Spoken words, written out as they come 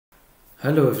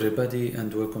Hello everybody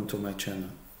and welcome to my channel.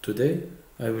 Today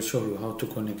I will show you how to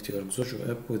connect your Xojo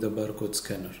app with a barcode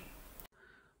scanner.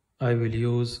 I will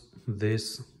use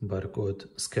this barcode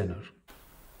scanner.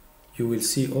 You will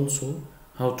see also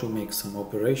how to make some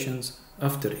operations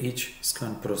after each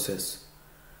scan process.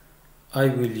 I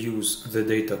will use the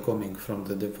data coming from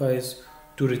the device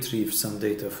to retrieve some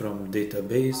data from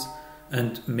database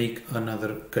and make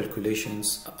another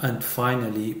calculations and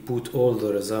finally put all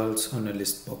the results on a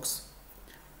list box.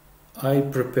 I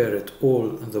prepared all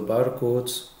the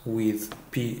barcodes with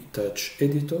P-Touch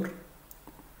editor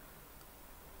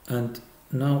and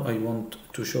now I want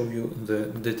to show you the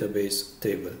database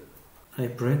table. I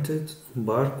printed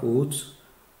barcodes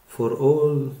for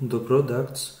all the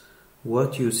products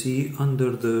what you see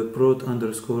under the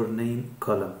prod_name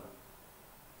column.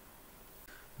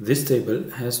 This table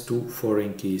has two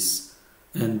foreign keys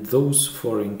and those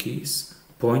foreign keys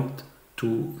point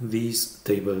to these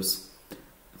tables.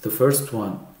 The first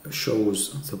one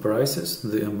shows the prices,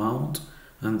 the amount,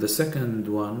 and the second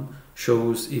one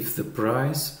shows if the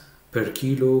price per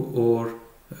kilo or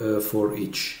for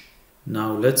each.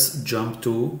 Now let's jump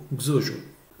to Xojo.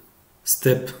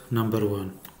 Step number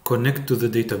 1. Connect to the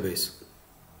database.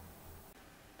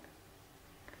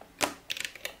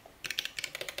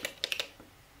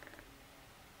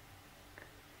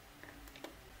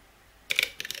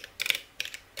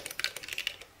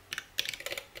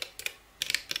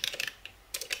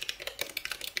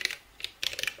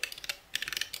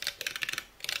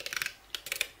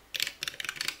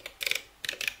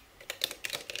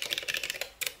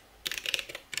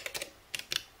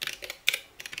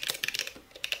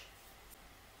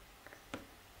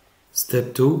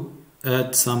 Step 2.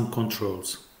 Add some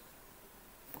controls.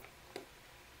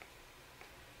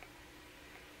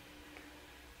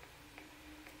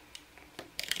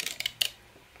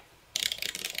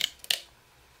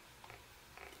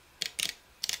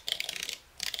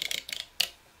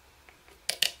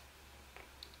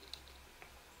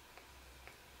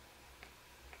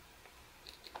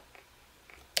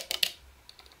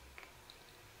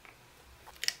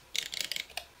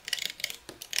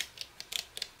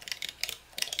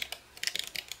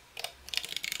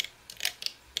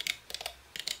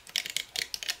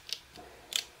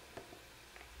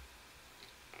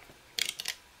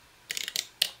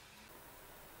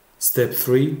 Step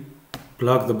 3.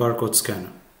 Plug the barcode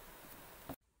scanner.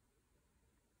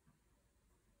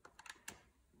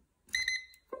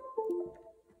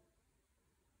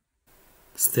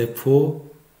 Step 4.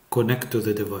 Connect to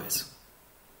the device.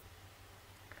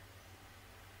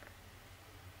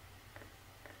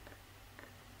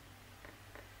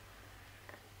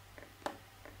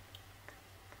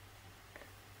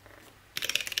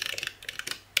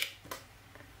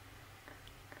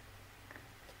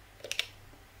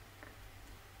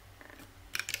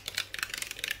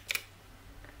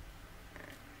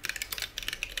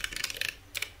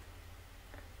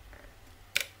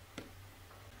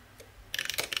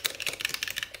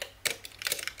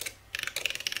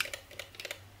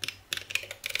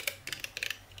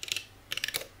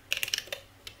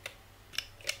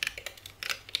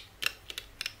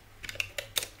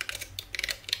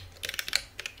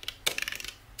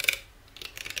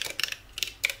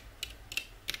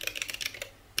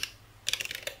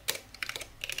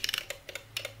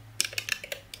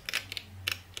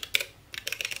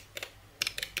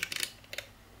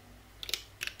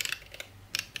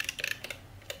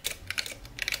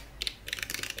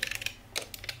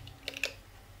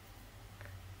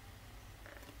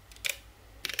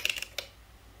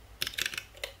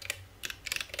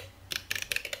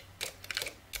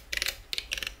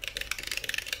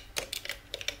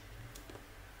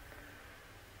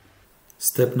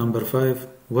 Step number 5.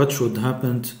 What should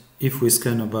happen if we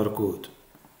scan a barcode?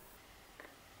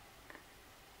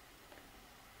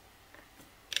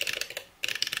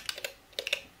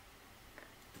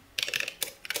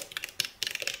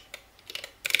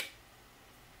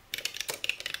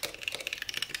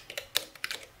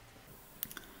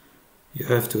 You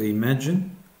have to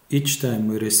imagine each time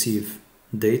we receive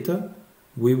data,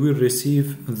 we will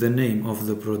receive the name of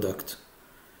the product.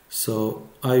 So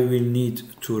I will need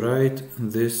to write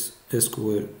this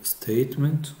SQL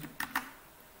statement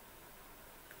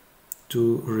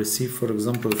to receive, for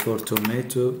example, for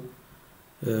tomato,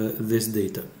 this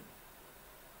data.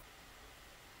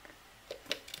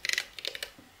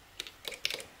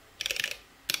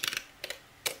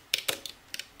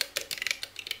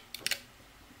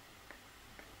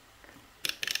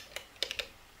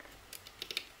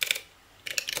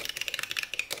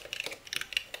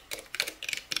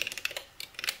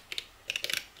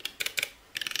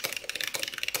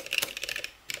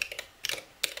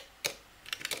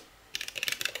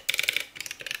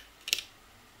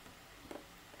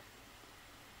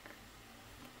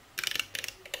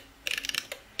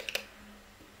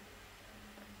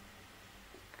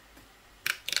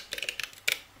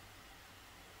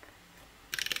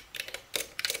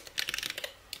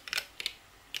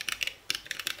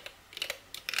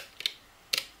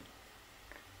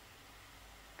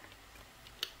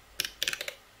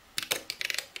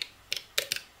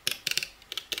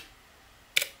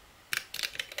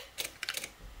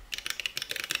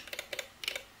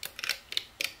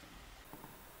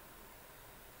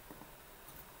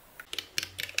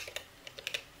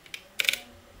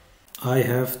 I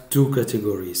have two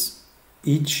categories,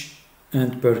 each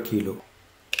and per kilo.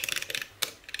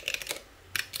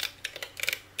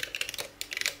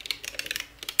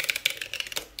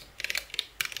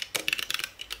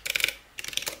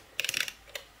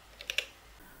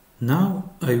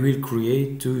 Now I will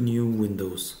create two new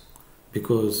windows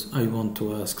because I want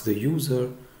to ask the user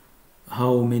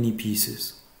how many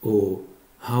pieces or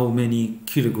how many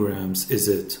kilograms is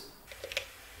it.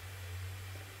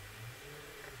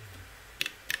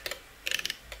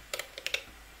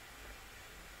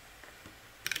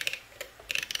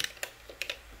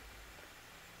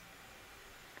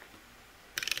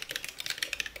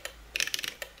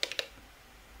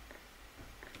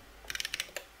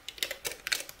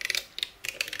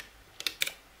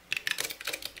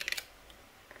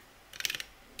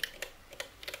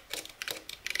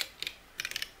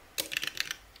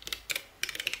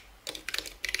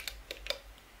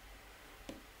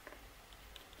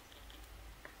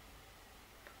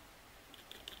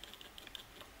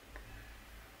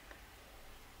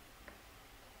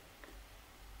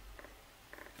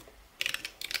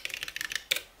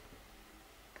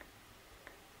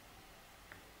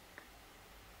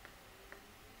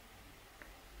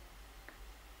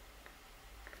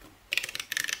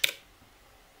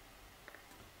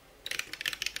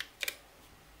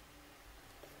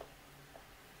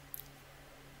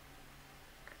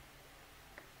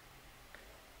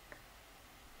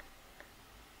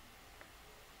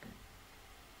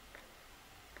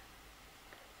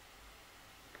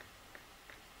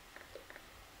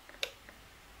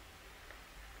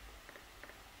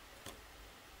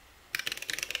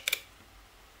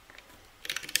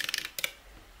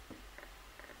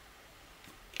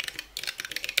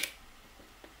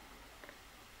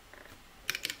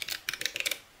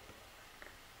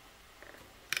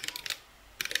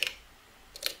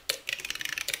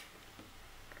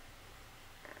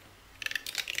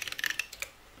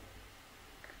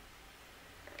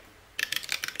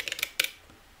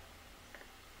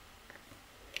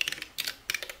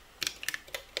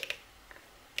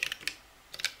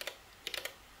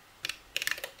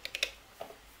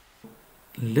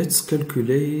 Let's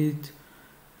calculate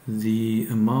the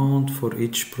amount for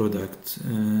each product,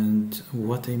 and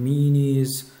what I mean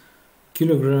is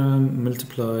kilogram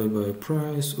multiplied by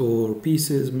price or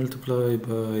pieces multiplied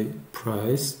by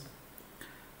price.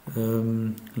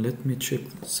 Let me check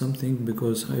something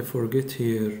because I forget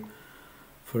here.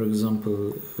 For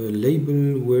example, a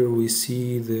label where we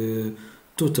see the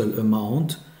total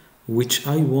amount, which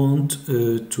I want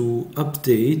to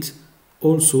update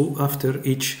also after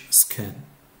each scan.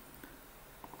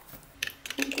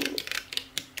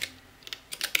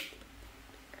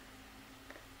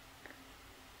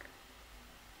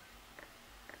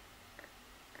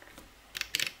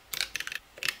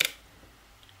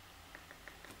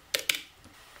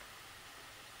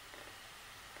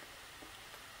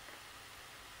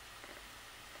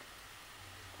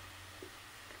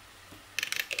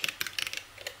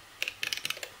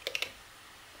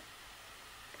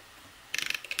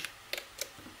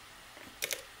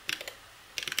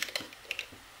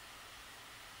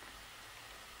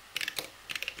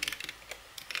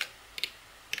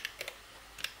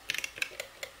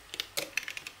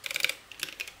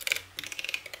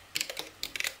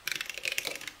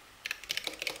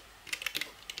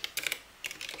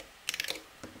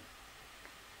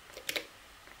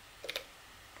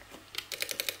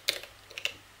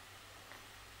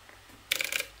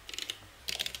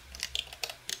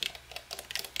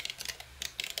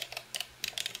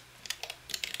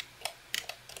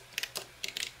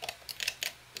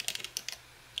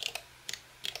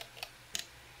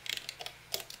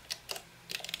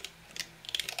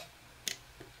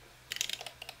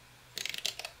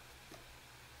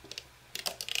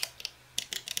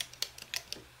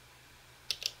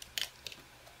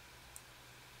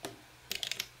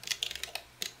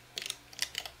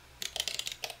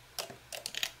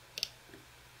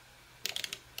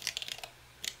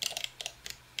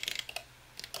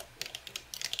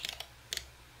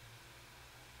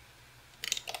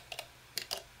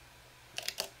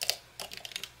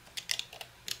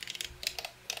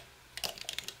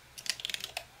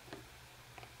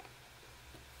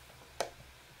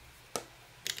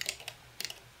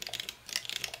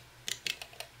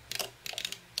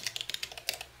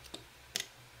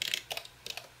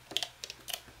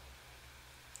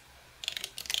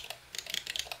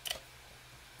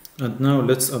 And now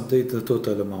let's update the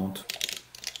total amount.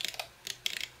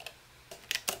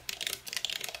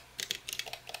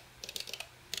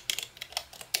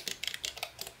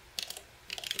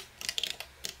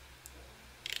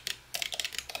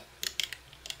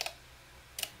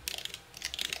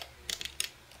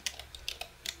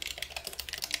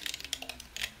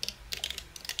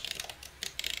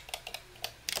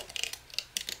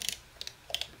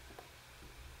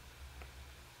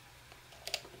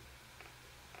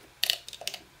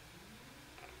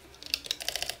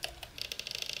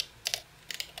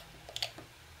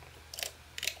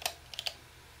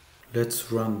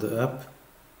 let's run the app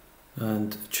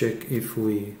and check if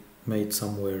we made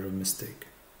somewhere a mistake.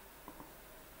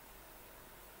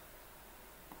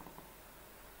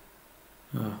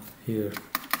 Here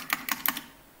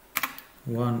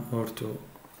 1 or 2,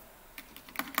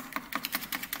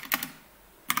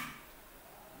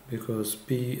 because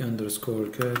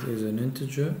p_cat is an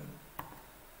integer.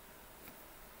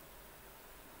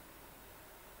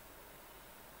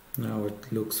 Now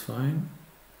it looks fine.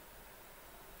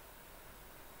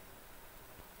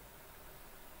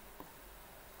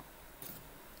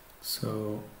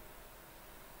 So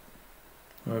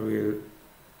I will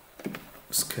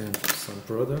scan some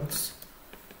products,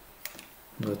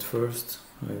 but first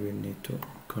I will need to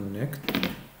connect.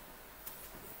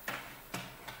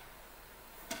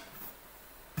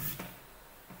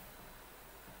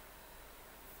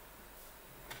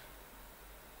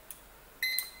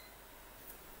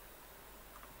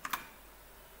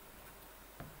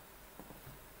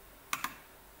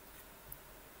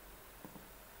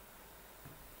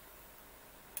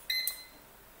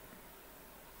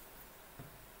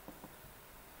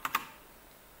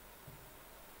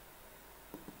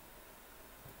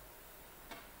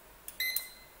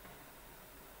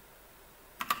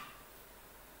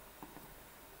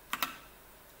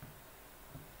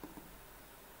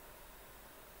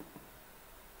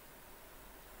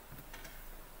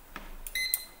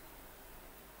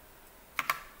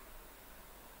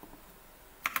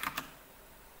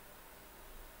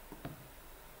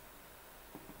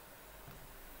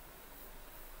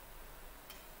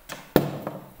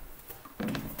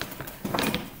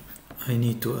 I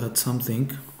need to add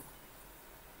something,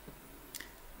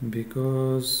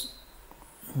 because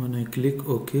when I click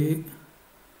OK,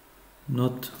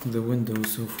 not the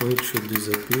windows of weight should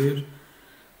disappear,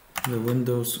 the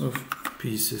windows of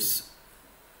pieces.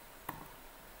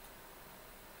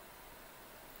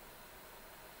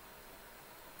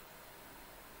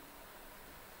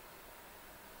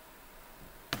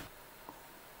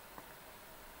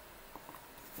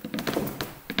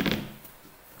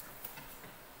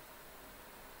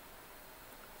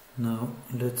 Now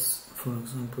let's, for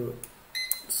example,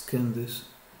 scan this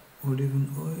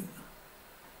olive oil.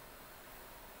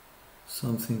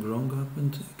 Something wrong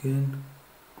happened again.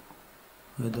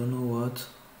 I don't know what,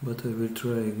 but I will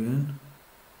try again.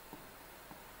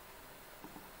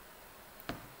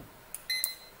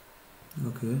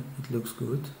 Okay, it looks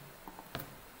good.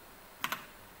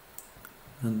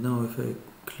 And now if I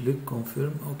click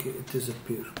confirm, okay, it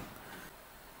disappears.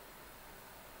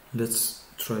 Let's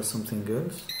try something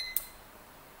else.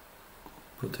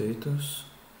 Potatoes,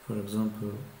 for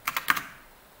example,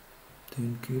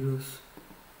 10 kilos.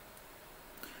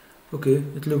 Okay,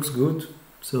 it looks good.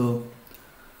 So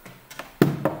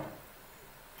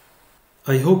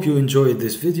I hope you enjoyed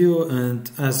this video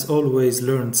and as always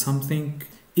learned something.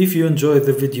 If you enjoyed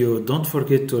the video, don't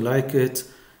forget to like it.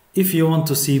 If you want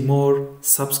to see more,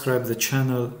 subscribe the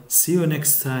channel. See you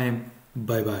next time.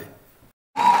 Bye bye.